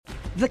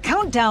The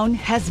countdown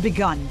has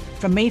begun.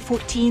 From May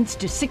 14th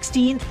to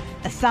 16th,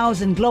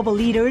 1,000 global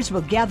leaders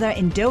will gather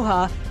in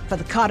Doha for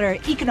the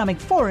Qatar Economic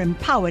Forum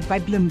powered by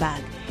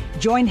Bloomberg.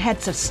 Join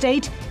heads of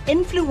state,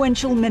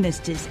 influential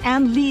ministers,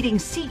 and leading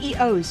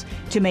CEOs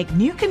to make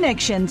new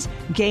connections,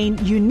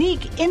 gain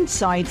unique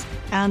insights,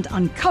 and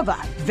uncover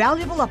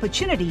valuable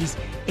opportunities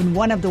in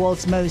one of the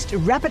world's most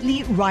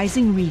rapidly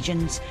rising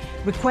regions.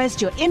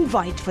 Request your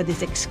invite for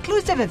this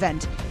exclusive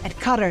event at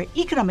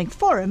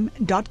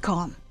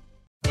QatarEconomicForum.com.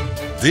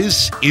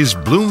 This is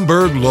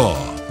Bloomberg Law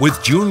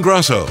with June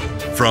Grosso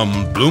from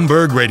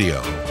Bloomberg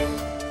Radio.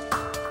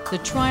 The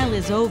trial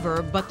is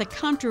over, but the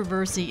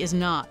controversy is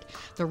not.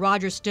 The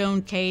Roger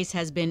Stone case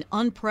has been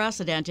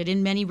unprecedented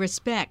in many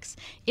respects.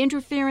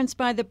 Interference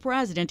by the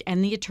president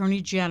and the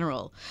attorney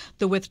general,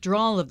 the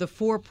withdrawal of the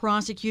 4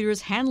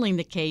 prosecutors handling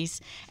the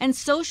case, and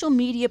social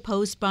media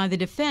posts by the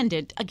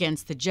defendant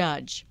against the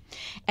judge.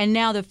 And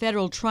now the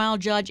federal trial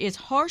judge is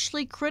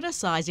harshly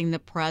criticizing the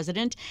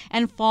president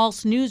and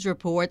false news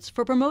reports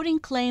for promoting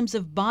claims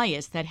of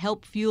bias that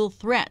help fuel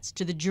threats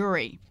to the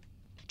jury.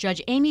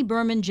 Judge Amy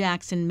Berman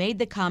Jackson made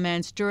the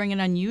comments during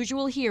an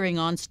unusual hearing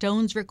on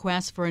Stone's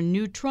request for a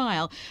new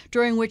trial,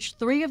 during which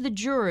 3 of the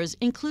jurors,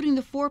 including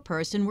the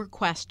foreperson, were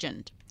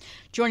questioned.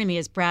 Joining me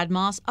is Brad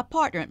Moss, a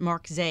partner at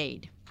Mark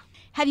Zaid.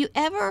 Have you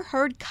ever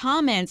heard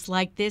comments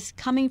like this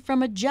coming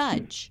from a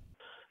judge?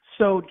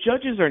 So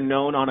judges are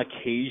known on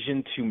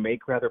occasion to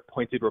make rather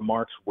pointed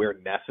remarks where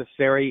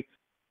necessary.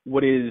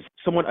 What is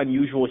somewhat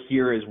unusual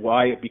here is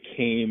why it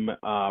became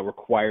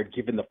required,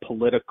 given the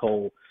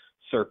political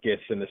circus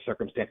and the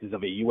circumstances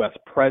of a U.S.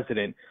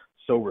 president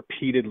so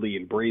repeatedly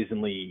and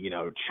brazenly,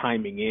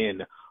 chiming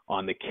in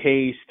on the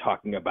case,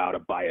 talking about a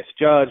biased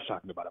judge,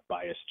 talking about a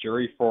biased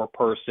jury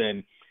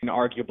foreperson, and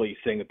arguably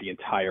saying that the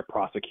entire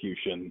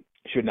prosecution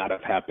should not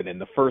have happened in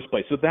the first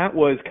place. So that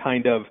was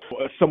kind of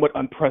a somewhat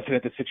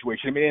unprecedented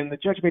situation. And the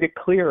judge made it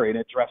clear in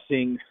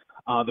addressing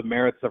the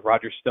merits of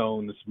Roger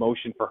Stone's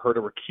motion for her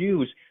to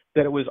recuse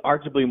that it was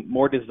arguably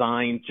more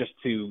designed just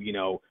to,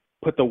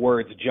 put the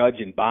words judge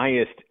and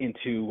biased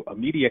into a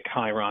media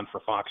chyron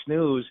for Fox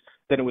News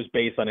than it was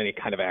based on any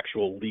kind of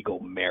actual legal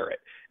merit.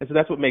 And so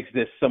that's what makes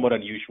this somewhat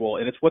unusual.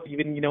 And it's what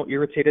even,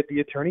 irritated the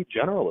attorney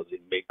general, as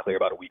he made clear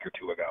about a week or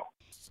 2 ago.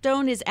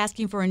 Stone is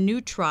asking for a new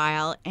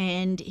trial,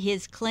 and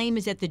his claim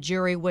is that the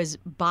jury was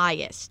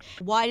biased.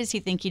 Why does he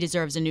think he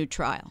deserves a new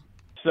trial?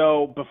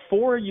 So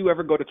before you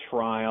ever go to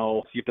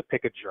trial, you have to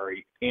pick a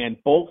jury,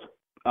 and both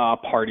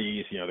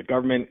parties, the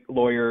government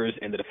lawyers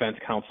and the defense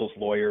counsel's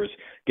lawyers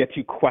get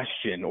to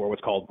question, or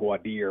what's called voir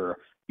dire,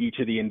 each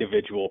of the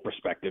individual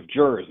prospective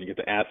jurors. You get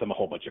to ask them a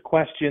whole bunch of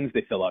questions.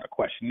 They fill out a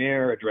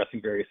questionnaire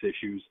addressing various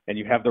issues, and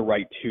you have the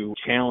right to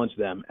challenge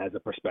them as a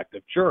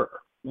prospective juror.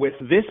 With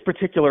this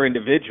particular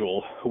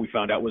individual, who we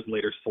found out was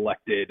later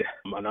selected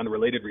on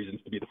unrelated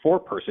reasons to be the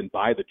foreperson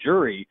by the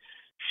jury,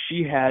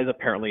 she has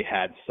apparently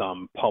had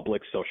some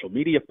public social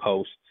media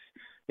posts.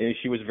 And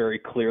she was very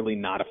clearly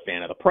not a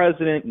fan of the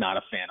president, not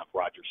a fan of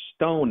Roger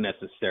Stone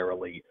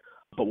necessarily.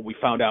 But what we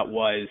found out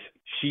was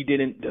she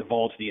didn't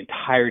divulge the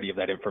entirety of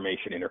that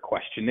information in her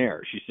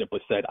questionnaire. She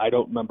simply said, I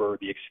don't remember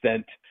the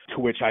extent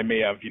to which I may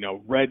have,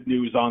 read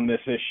news on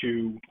this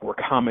issue or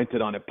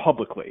commented on it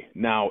publicly.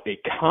 Now, a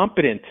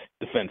competent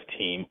defense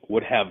team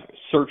would have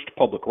searched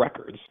public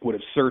records, would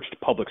have searched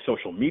public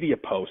social media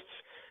posts,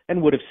 and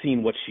would have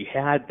seen what she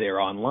had there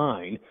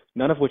online,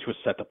 none of which was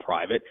set to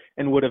private,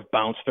 and would have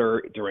bounced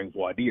her during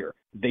voir dire.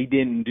 They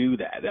didn't do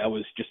that. That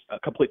was just a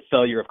complete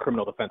failure of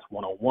criminal defense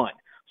 101.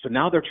 So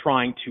now they're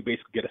trying to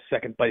basically get a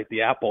second bite at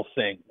the apple,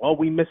 saying, well,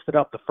 we messed it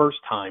up the first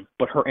time,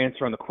 but her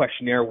answer on the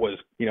questionnaire was,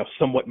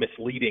 somewhat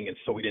misleading, and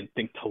so we didn't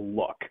think to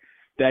look.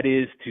 That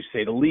is, to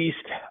say the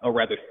least, a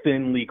rather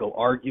thin legal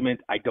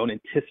argument. I don't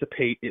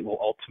anticipate it will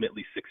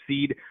ultimately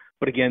succeed.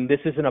 But again, this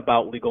isn't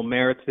about legal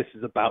merits. This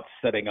is about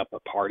setting up a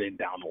pardon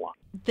down the line.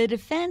 The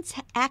defense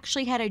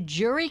actually had a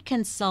jury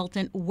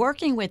consultant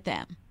working with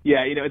them.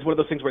 Yeah, it's one of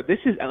those things where this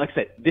is, like I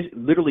said, this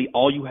literally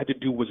all you had to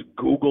do was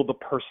Google the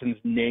person's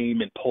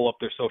name and pull up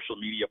their social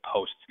media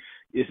posts.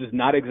 This is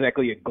not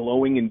exactly a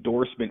glowing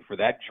endorsement for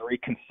that jury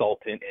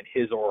consultant and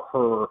his or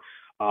her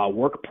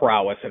work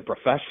prowess and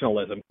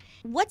professionalism.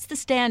 What's the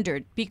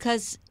standard?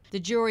 Because the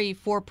jury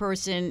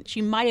foreperson,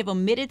 she might have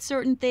omitted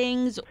certain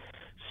things.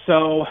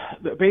 So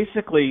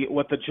basically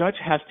what the judge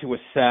has to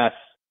assess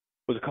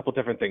was a couple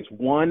different things.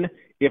 One,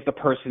 if the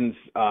person's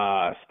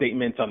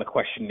statements on the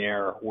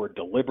questionnaire were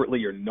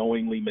deliberately or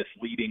knowingly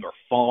misleading or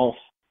false.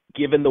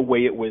 Given the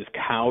way it was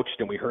couched,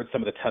 and we heard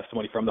some of the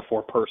testimony from the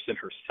foreperson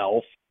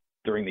herself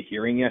during the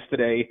hearing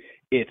yesterday,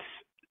 it's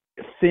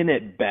thin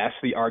at best,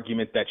 the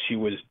argument that she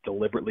was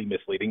deliberately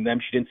misleading them.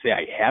 She didn't say,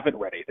 I haven't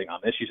read anything on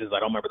this. She says, I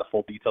don't remember the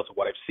full details of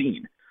what I've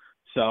seen.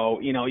 So,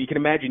 you can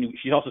imagine,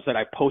 she also said,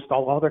 I post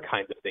all other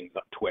kinds of things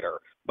on Twitter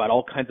about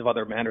all kinds of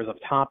other manners of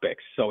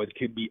topics. So it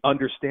could be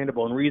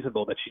understandable and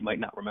reasonable that she might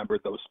not remember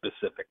those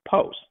specific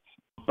posts.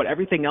 But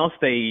everything else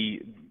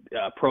they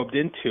probed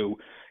into,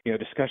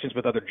 discussions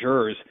with other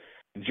jurors,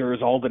 The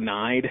jurors all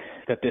denied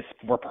that this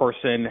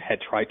foreperson had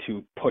tried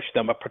to push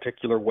them a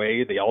particular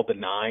way. They all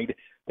denied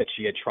that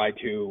she had tried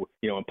to,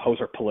 impose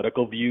her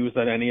political views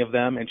on any of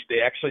them. And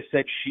they actually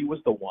said she was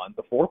the one,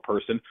 the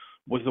foreperson,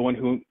 was the one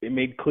who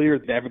made clear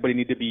that everybody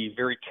needed to be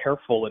very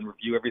careful and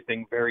review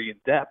everything very in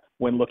depth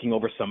when looking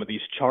over some of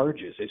these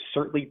charges. It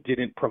certainly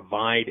didn't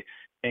provide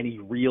any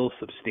real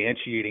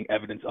substantiating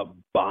evidence of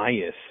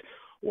bias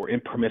or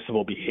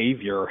impermissible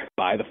behavior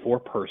by the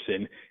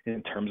foreperson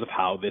in terms of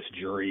how this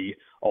jury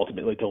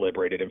ultimately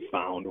deliberated and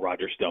found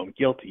Roger Stone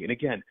guilty. And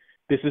again,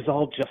 this is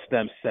all just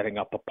them setting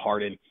up a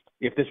pardon.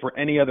 If this were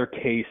any other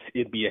case,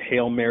 it'd be a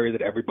Hail Mary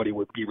that everybody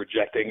would be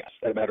rejecting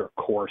as a matter of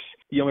course.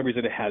 The only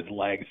reason it has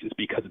legs is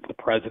because it's the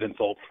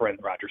president's old friend,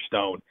 Roger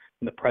Stone,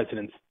 and the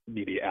president's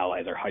media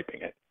allies are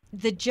hyping it.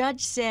 The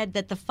judge said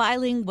that the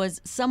filing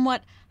was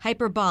somewhat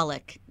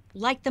hyperbolic.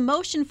 Like the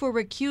motion for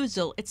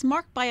recusal, it's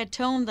marked by a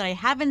tone that I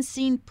haven't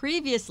seen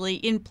previously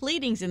in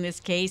pleadings in this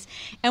case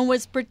and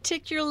was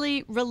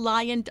particularly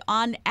reliant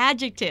on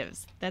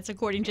adjectives. That's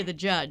according to the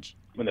judge.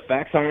 When the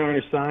facts aren't on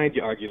your side,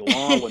 you argue the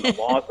law. When the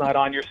law's not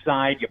on your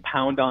side, you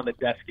pound on the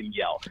desk and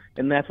yell.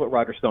 And that's what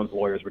Roger Stone's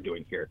lawyers were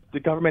doing here. The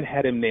government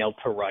had him nailed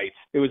to rights.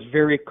 It was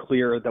very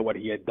clear that what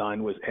he had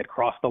done had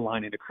crossed the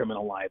line into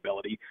criminal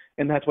liability.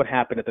 And that's what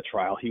happened at the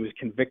trial. He was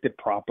convicted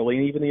properly,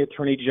 and even the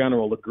Attorney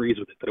General agrees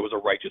with it, that it was a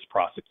righteous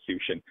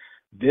prosecution.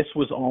 This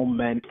was all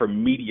meant for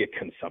media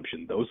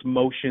consumption. Those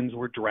motions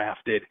were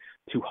drafted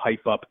to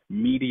hype up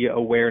media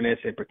awareness,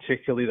 and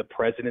particularly the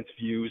president's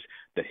views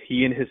that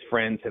he and his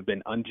friends have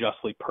been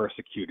unjustly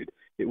persecuted.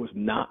 It was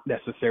not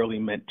necessarily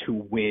meant to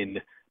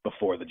win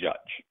before the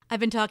judge. I've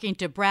been talking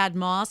to Brad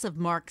Moss of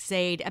Mark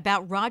Zaid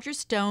about Roger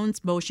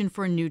Stone's motion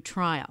for a new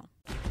trial.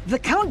 The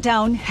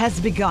countdown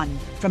has begun.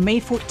 From May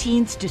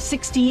 14th to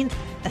 16th,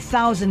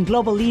 1,000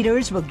 global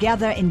leaders will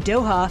gather in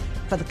Doha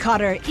for the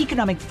Qatar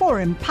Economic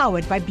Forum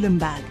powered by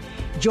Bloomberg.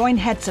 Join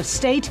heads of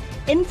state,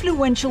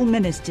 influential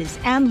ministers,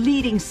 and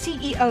leading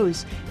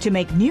CEOs to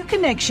make new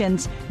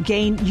connections,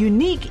 gain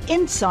unique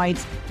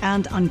insights,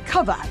 and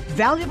uncover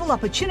valuable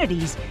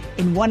opportunities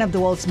in one of the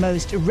world's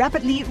most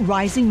rapidly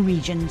rising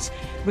regions.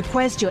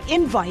 Request your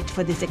invite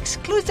for this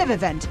exclusive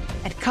event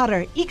at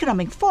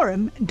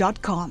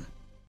QatarEconomicForum.com.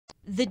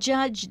 The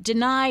judge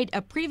denied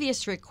a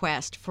previous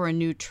request for a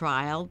new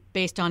trial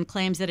based on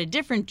claims that a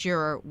different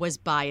juror was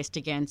biased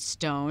against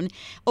Stone.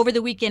 Over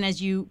the weekend,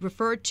 as you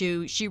referred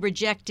to, she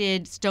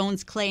rejected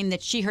Stone's claim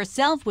that she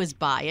herself was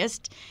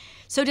biased.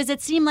 So does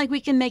it seem like we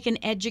can make an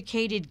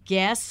educated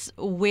guess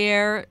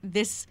where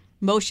this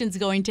motion's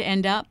going to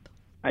end up?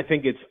 I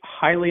think it's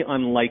highly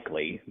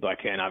unlikely, though I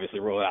can't obviously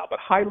rule it out, but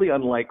highly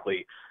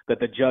unlikely that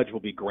the judge will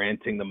be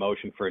granting the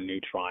motion for a new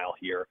trial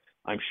here.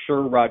 I'm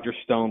sure Roger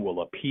Stone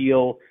will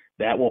appeal.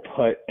 That will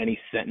put any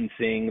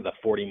sentencing, the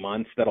 40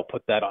 months, that'll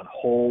put that on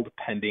hold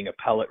pending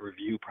appellate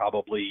review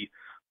probably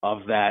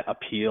of that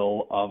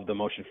appeal of the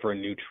motion for a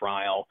new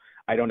trial.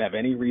 I don't have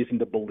any reason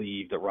to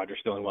believe that Roger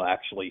Stone will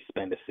actually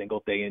spend a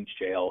single day in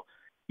jail.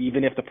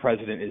 Even if the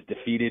president is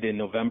defeated in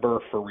November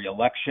for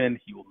re-election,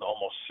 he will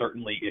almost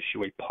certainly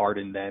issue a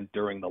pardon then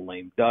during the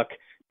lame duck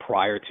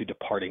prior to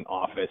departing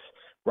office.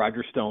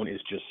 Roger Stone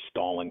is just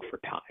stalling for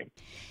time.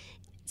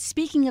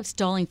 Speaking of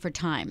stalling for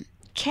time,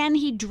 can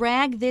he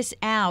drag this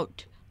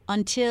out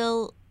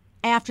until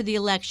after the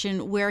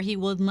election where he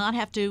will not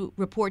have to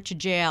report to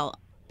jail?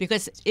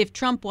 Because if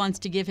Trump wants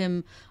to give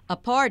him a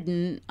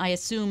pardon, I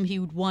assume he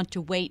would want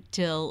to wait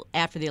till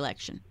after the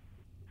election.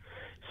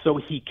 So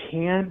he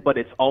can, but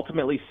it's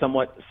ultimately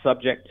somewhat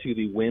subject to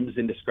the whims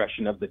and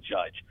discretion of the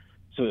judge.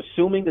 So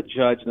assuming the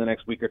judge in the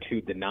next week or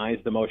two denies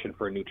the motion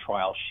for a new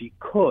trial, she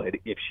could,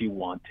 if she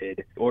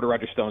wanted, order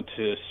Roger Stone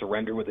to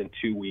surrender within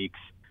 2 weeks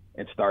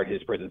and start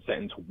his prison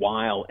sentence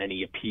while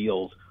any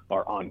appeals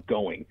are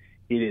ongoing.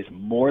 It is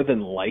more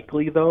than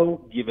likely,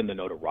 though, given the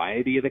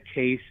notoriety of the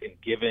case and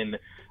given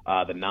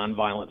the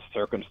nonviolent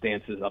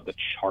circumstances of the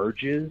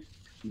charges,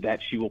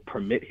 that she will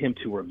permit him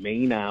to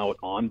remain out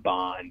on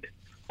bond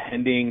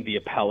pending the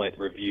appellate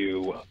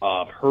review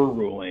of her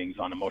rulings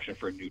on a motion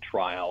for a new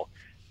trial,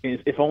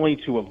 if only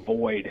to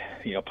avoid,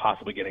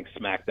 possibly getting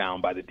smacked down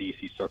by the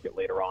D.C. Circuit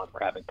later on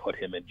for having put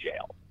him in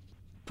jail.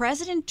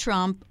 President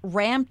Trump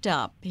ramped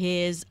up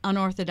his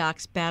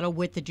unorthodox battle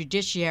with the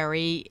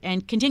judiciary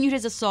and continued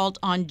his assault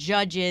on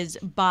judges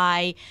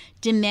by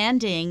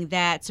demanding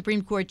that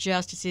Supreme Court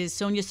Justices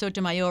Sonia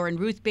Sotomayor and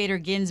Ruth Bader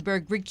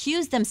Ginsburg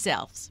recuse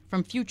themselves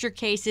from future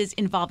cases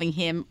involving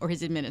him or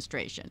his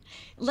administration.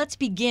 Let's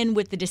begin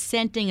with the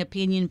dissenting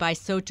opinion by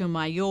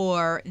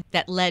Sotomayor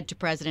that led to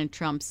President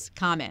Trump's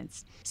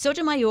comments.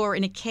 Sotomayor,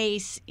 in a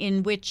case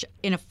in which,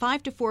 in a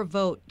 5-4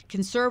 vote,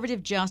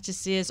 conservative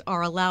justices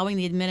are allowing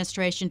the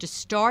administration to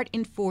start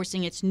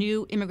enforcing its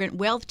new immigrant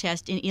wealth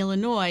test in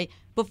Illinois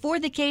before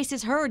the case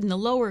is heard in the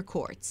lower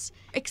courts.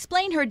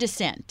 Explain her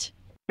dissent.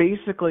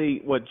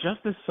 Basically, what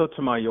Justice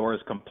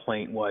Sotomayor's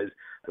complaint was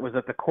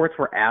that the courts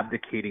were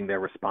abdicating their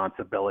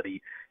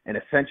responsibility and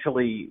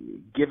essentially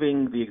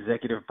giving the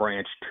executive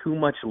branch too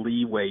much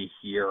leeway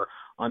here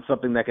on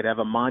something that could have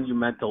a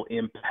monumental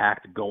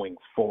impact going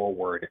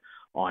forward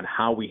on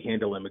how we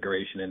handle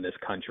immigration in this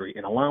country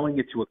and allowing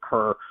it to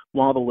occur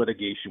while the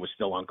litigation was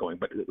still ongoing.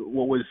 But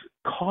what was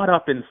caught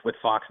up in with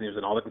Fox News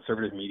and all the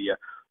conservative media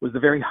was the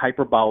very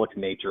hyperbolic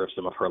nature of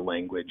some of her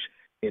language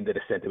in the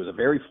dissent. It was a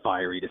very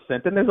fiery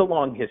dissent, and there's a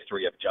long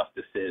history of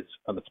justices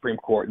on the Supreme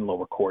Court and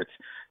lower courts,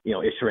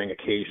 issuing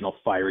occasional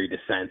fiery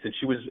dissents. And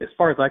she was, as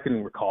far as I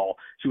can recall,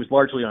 she was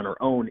largely on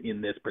her own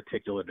in this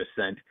particular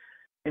dissent.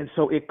 And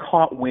so it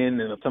caught wind,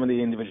 and some of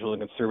the individual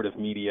and conservative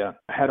media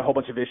had a whole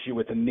bunch of issue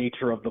with the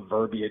nature of the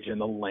verbiage and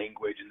the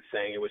language, and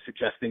saying it was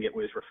suggesting it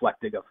was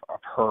reflective of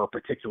her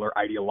particular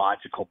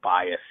ideological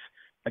bias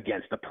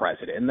against the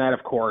president. And that,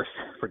 of course,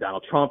 for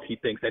Donald Trump, he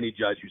thinks any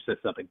judge who says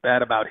something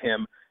bad about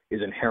him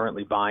is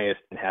inherently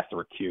biased and has to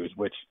recuse,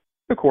 which,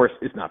 of course,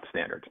 is not the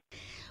standard.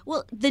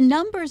 Well, the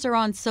numbers are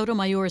on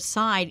Sotomayor's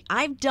side.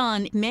 I've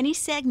done many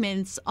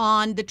segments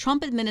on the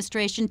Trump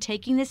administration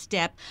taking the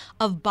step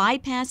of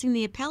bypassing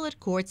the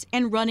appellate courts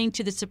and running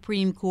to the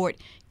Supreme Court,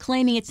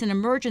 claiming it's an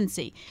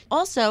emergency.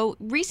 Also,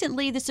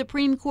 recently, the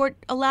Supreme Court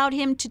allowed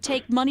him to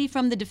take money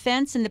from the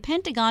defense and the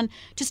Pentagon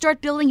to start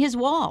building his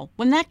wall,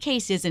 when that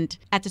case isn't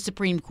at the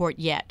Supreme Court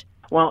yet.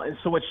 Well, and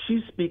so what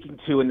she's speaking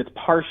to, and it's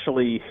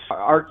partially,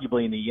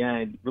 arguably in the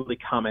end, really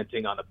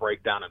commenting on the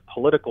breakdown in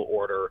political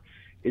order,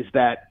 is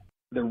that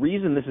the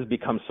reason this has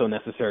become so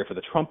necessary for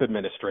the Trump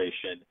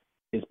administration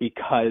is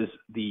because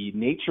the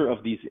nature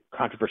of these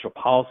controversial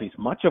policies,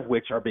 much of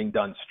which are being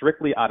done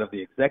strictly out of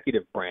the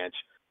executive branch,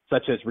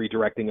 such as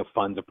redirecting of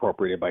funds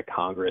appropriated by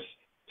Congress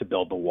to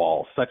build the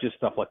wall, such as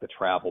stuff like the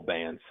travel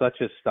ban, such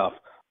as stuff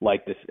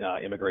like this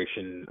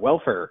immigration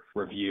welfare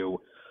review,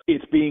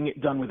 it's being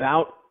done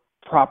without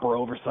proper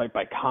oversight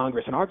by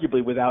Congress and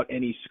arguably without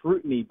any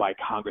scrutiny by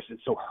Congress. And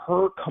so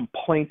her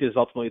complaint is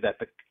ultimately that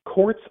the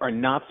courts are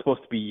not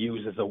supposed to be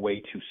used as a way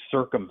to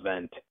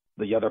circumvent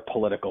the other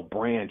political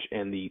branch.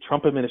 And the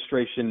Trump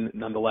administration,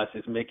 nonetheless,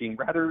 is making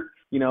rather,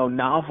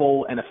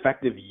 novel and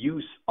effective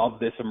use of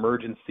this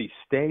emergency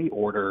stay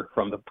order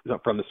from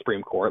the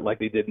Supreme Court, like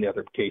they did in the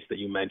other case that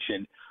you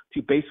mentioned,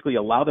 to basically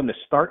allow them to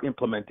start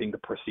implementing the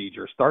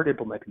procedure, start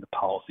implementing the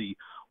policy,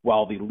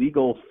 while the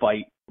legal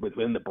fight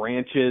within the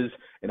branches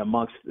and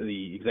amongst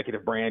the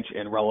executive branch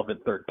and relevant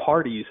third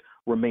parties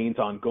remains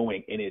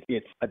ongoing. And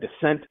it's a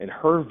dissent in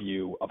her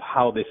view of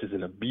how this is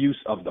an abuse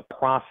of the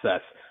process,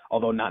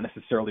 although not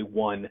necessarily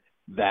one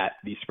that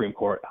the Supreme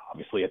Court,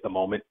 obviously at the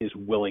moment, is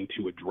willing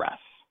to address.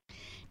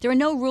 There are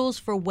no rules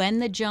for when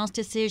the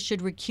justices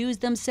should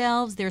recuse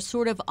themselves. They're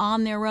sort of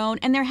on their own.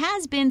 And there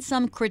has been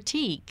some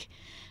critique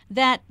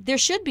that there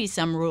should be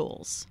some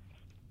rules.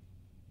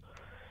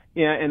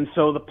 Yeah, and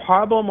so the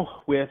problem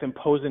with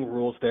imposing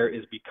rules there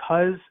is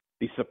because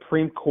the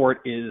Supreme Court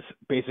is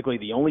basically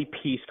the only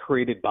piece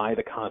created by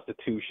the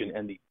Constitution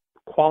and the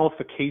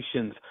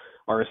qualifications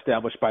are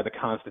established by the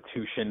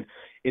Constitution.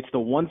 It's the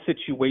one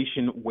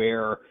situation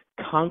where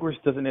Congress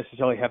doesn't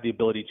necessarily have the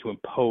ability to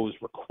impose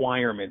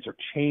requirements or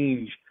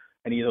change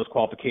any of those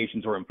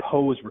qualifications or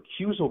impose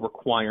recusal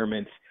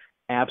requirements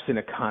absent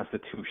a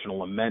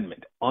constitutional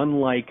amendment.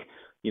 Unlike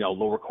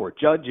lower court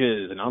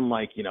judges and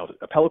unlike,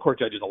 appellate court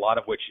judges, a lot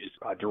of which is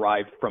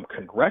derived from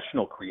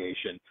congressional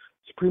creation,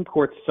 Supreme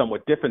Court's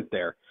somewhat different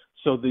there.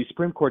 So the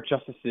Supreme Court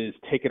justices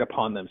take it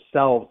upon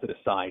themselves to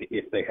decide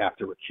if they have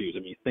to recuse. I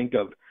mean, think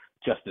of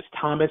Justice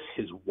Thomas.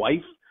 His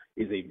wife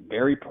is a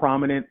very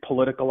prominent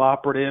political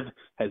operative,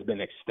 has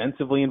been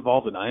extensively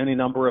involved in any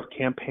number of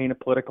campaign and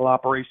political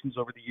operations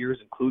over the years,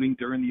 including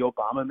during the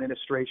Obama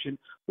administration,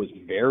 was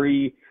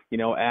very,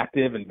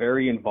 active and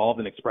very involved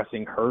in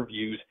expressing her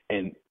views.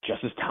 And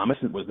Justice Thomas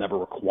was never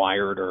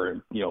required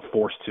or,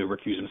 forced to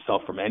recuse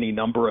himself from any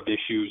number of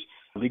issues,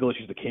 legal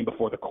issues that came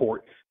before the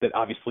court that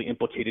obviously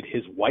implicated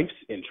his wife's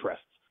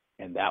interests.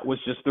 And that was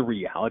just the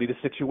reality of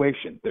the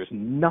situation. There's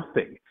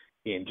nothing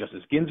in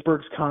Justice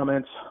Ginsburg's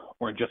comments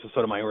or in Justice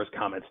Sotomayor's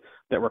comments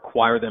that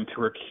require them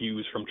to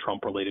recuse from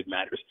Trump-related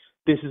matters.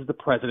 This is the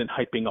president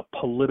hyping a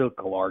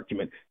political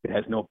argument that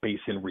has no base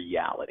in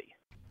reality.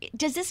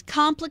 Does this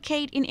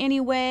complicate in any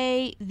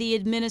way the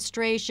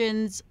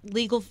administration's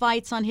legal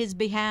fights on his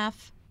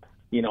behalf?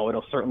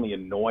 It'll certainly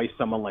annoy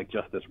someone like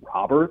Justice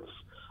Roberts,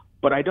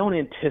 but I don't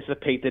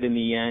anticipate that in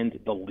the end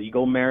the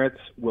legal merits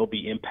will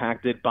be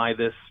impacted by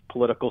this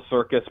political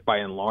circus. By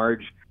and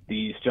large,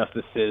 these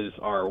justices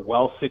are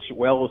well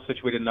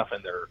situated enough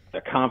in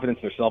their confidence,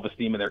 their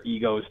self-esteem, and their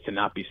egos to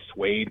not be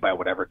swayed by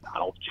whatever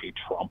Donald J.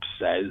 Trump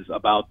says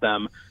about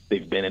them.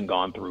 They've been and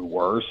gone through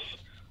worse.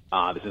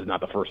 This is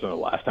not the first or the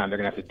last time they're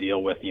going to have to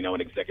deal with,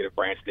 an executive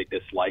branch they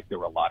dislike. There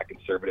were a lot of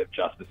conservative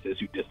justices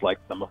who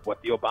disliked some of what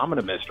the Obama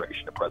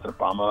administration, and President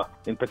Obama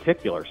in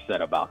particular,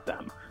 said about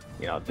them.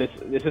 This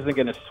isn't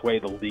going to sway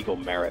the legal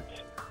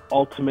merits.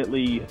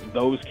 Ultimately,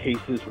 those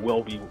cases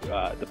will be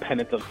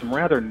dependent on some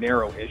rather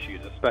narrow issues,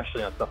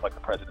 especially on stuff like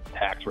the president's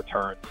tax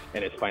returns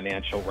and his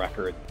financial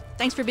record.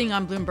 Thanks for being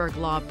on Bloomberg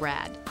Law,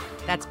 Brad.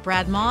 That's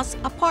Brad Moss,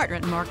 a partner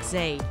at Mark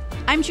Zaid.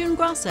 I'm June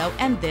Grosso,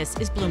 and this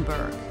is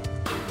Bloomberg.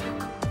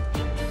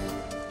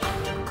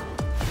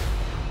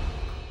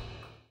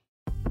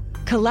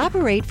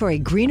 Collaborate for a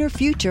greener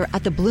future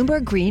at the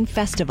Bloomberg Green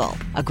Festival,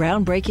 a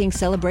groundbreaking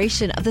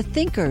celebration of the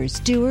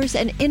thinkers, doers,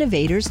 and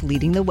innovators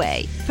leading the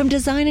way, from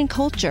design and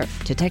culture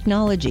to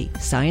technology,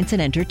 science,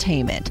 and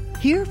entertainment.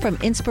 Hear from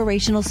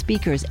inspirational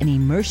speakers and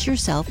immerse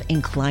yourself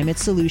in climate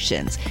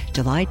solutions.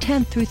 July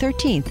 10th through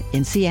 13th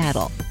in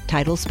Seattle.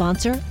 Title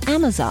sponsor,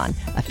 Amazon.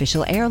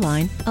 Official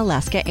airline,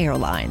 Alaska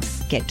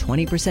Airlines. Get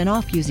 20%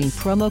 off using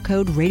promo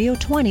code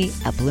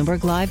radio20 at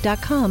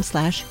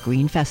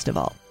BloombergLive.com/Green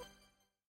Festival.